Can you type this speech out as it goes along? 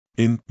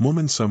In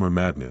Moominsummer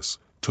Madness,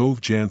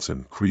 Tove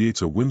Jansson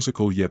creates a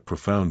whimsical yet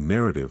profound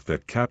narrative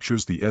that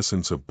captures the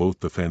essence of both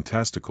the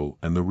fantastical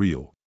and the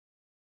real.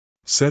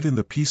 Set in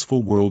the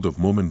peaceful world of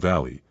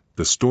Moominvalley,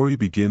 the story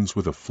begins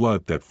with a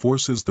flood that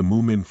forces the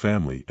Moomin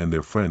family and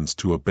their friends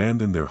to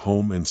abandon their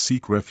home and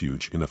seek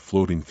refuge in a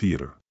floating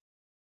theater.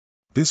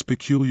 This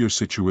peculiar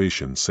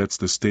situation sets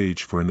the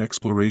stage for an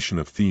exploration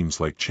of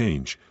themes like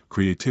change,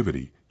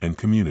 creativity, and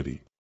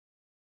community.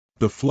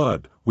 The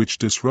flood, which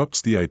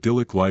disrupts the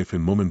idyllic life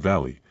in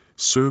Moominvalley,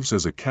 serves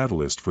as a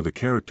catalyst for the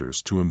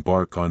characters to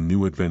embark on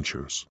new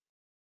adventures.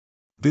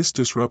 This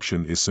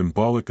disruption is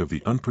symbolic of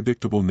the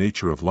unpredictable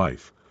nature of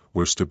life,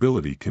 where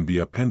stability can be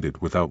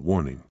upended without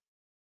warning.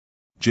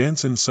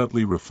 Jansson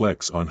subtly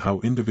reflects on how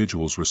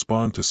individuals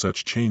respond to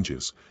such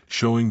changes,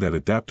 showing that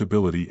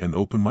adaptability and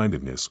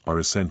open-mindedness are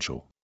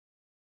essential.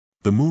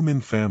 The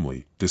Moomin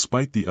family,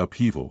 despite the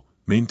upheaval,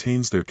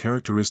 maintains their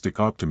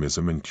characteristic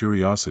optimism and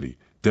curiosity,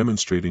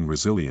 demonstrating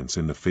resilience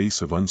in the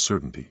face of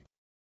uncertainty.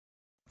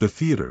 The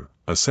theater,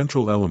 a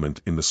central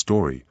element in the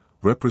story,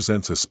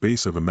 represents a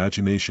space of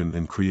imagination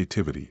and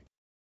creativity.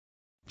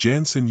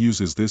 Jansson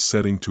uses this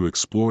setting to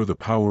explore the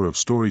power of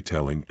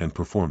storytelling and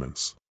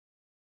performance.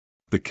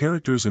 The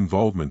characters'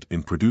 involvement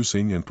in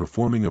producing and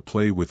performing a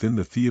play within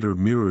the theater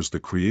mirrors the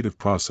creative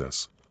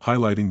process,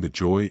 highlighting the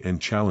joy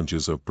and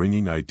challenges of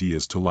bringing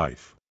ideas to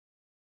life.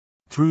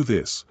 Through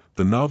this,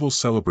 the novel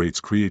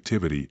celebrates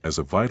creativity as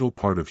a vital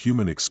part of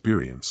human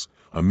experience,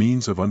 a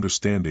means of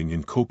understanding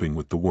and coping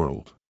with the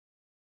world.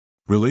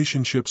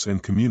 Relationships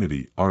and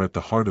community are at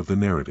the heart of the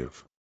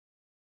narrative.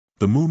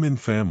 The Moomin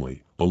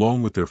family,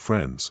 along with their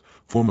friends,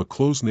 form a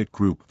close-knit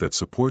group that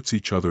supports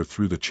each other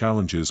through the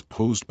challenges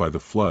posed by the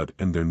flood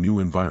and their new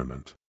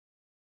environment.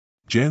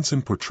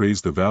 Jansson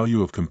portrays the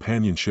value of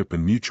companionship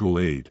and mutual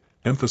aid,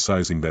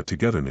 emphasizing that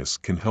togetherness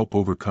can help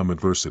overcome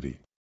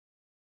adversity.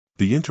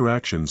 The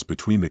interactions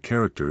between the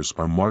characters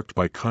are marked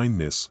by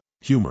kindness,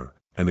 humor,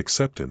 and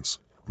acceptance,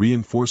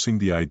 reinforcing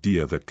the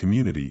idea that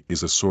community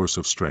is a source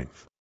of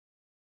strength.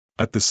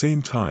 At the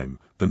same time,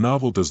 the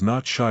novel does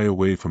not shy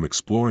away from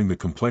exploring the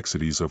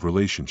complexities of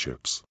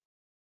relationships.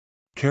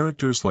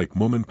 Characters like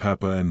Moomin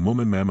Papa and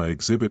Moomin Mama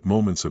exhibit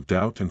moments of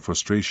doubt and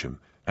frustration,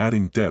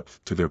 adding depth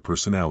to their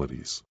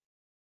personalities.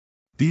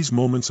 These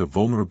moments of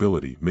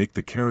vulnerability make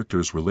the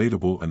characters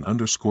relatable and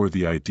underscore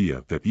the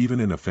idea that even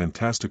in a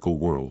fantastical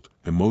world,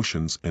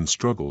 emotions and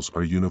struggles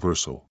are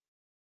universal.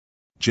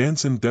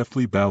 Jansson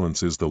deftly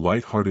balances the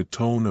light-hearted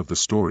tone of the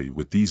story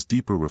with these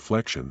deeper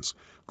reflections,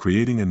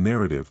 creating a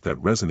narrative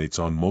that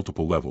resonates on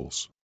multiple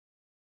levels.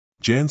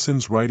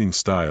 Jansson's writing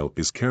style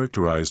is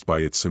characterized by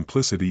its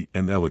simplicity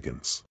and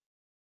elegance.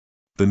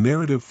 The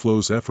narrative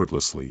flows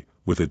effortlessly,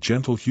 with a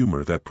gentle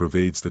humor that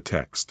pervades the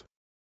text.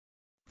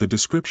 The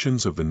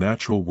descriptions of the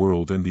natural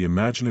world and the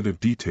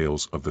imaginative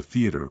details of the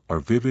theater are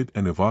vivid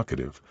and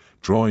evocative,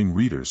 drawing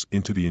readers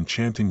into the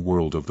enchanting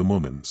world of the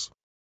Moomins.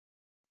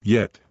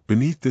 Yet,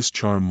 beneath this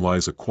charm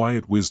lies a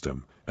quiet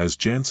wisdom, as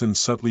Jansson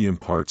subtly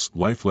imparts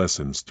life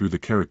lessons through the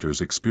characters'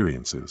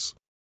 experiences.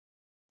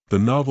 The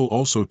novel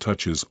also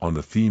touches on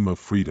the theme of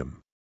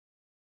freedom.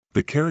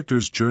 The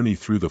characters' journey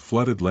through the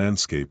flooded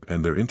landscape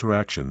and their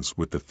interactions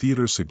with the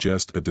theater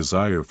suggest a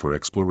desire for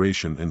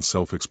exploration and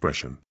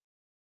self-expression.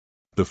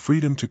 The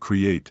freedom to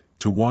create,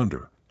 to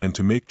wander, and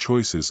to make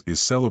choices is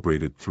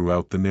celebrated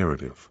throughout the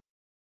narrative.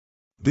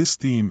 This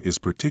theme is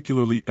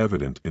particularly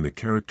evident in the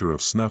character of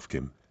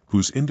Snufkin,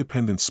 whose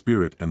independent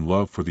spirit and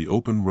love for the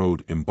open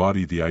road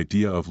embody the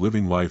idea of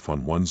living life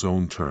on one's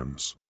own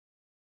terms.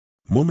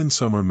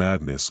 Moominsummer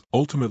Madness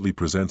ultimately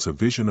presents a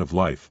vision of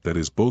life that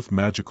is both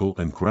magical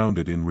and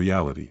grounded in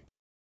reality.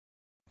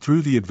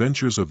 Through the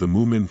adventures of the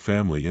Moomin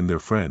family and their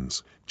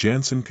friends,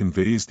 Jansson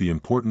conveys the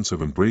importance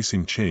of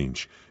embracing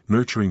change,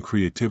 nurturing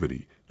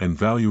creativity, and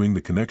valuing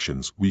the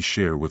connections we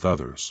share with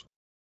others.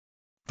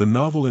 The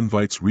novel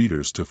invites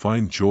readers to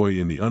find joy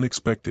in the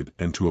unexpected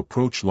and to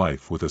approach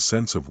life with a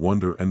sense of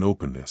wonder and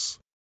openness.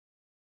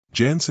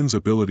 Jansson's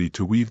ability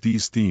to weave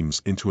these themes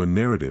into a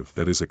narrative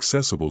that is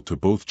accessible to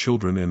both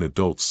children and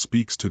adults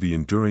speaks to the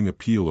enduring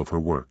appeal of her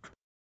work.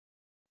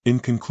 In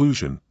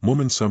conclusion,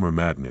 Moominsummer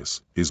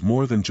Madness is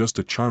more than just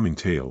a charming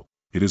tale,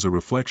 it is a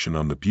reflection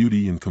on the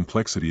beauty and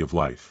complexity of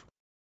life.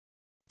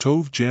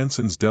 Tove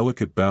Jansson's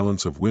delicate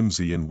balance of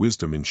whimsy and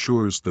wisdom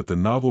ensures that the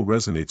novel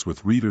resonates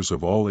with readers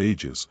of all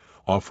ages,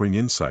 offering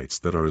insights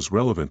that are as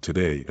relevant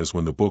today as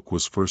when the book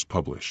was first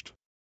published.